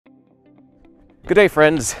Good day,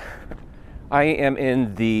 friends. I am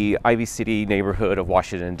in the Ivy City neighborhood of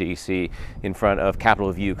Washington, D.C. in front of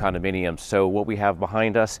Capitol View Condominiums. So what we have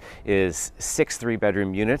behind us is 6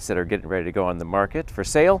 3-bedroom units that are getting ready to go on the market for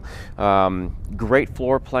sale. Great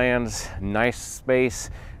floor plans, nice space.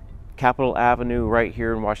 Capitol Avenue right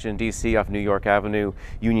here in Washington, D.C. off New York Avenue.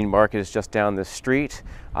 Union Market is just down the street.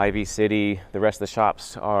 Ivy City, the rest of the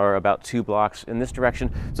shops are about 2 blocks in this direction.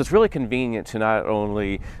 So it's really convenient to not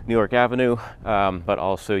only New York Avenue, but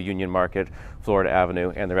also Union Market, Florida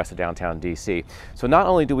Avenue, and the rest of downtown D.C. So not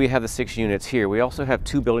only do we have the 6 units here, we also have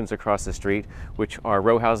 2 buildings across the street, which are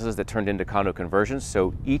row houses that turned into condo conversions.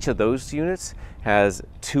 So each of those units has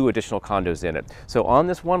 2 additional condos in it. So on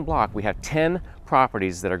this one block, we have 10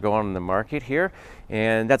 properties that are going on the market here.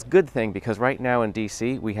 And that's a good thing because right now in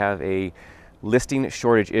DC, we have a listing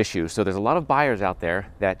shortage issue. So there's a lot of buyers out there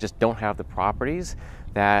that just don't have the properties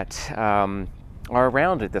that are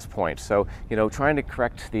around at this point. So, trying to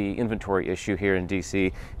correct the inventory issue here in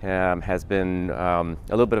DC has been a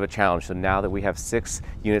little bit of a challenge. So now that we have 6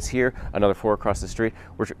 units here, another 4 across the street,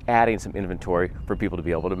 we're adding some inventory for people to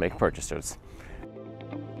be able to make purchases.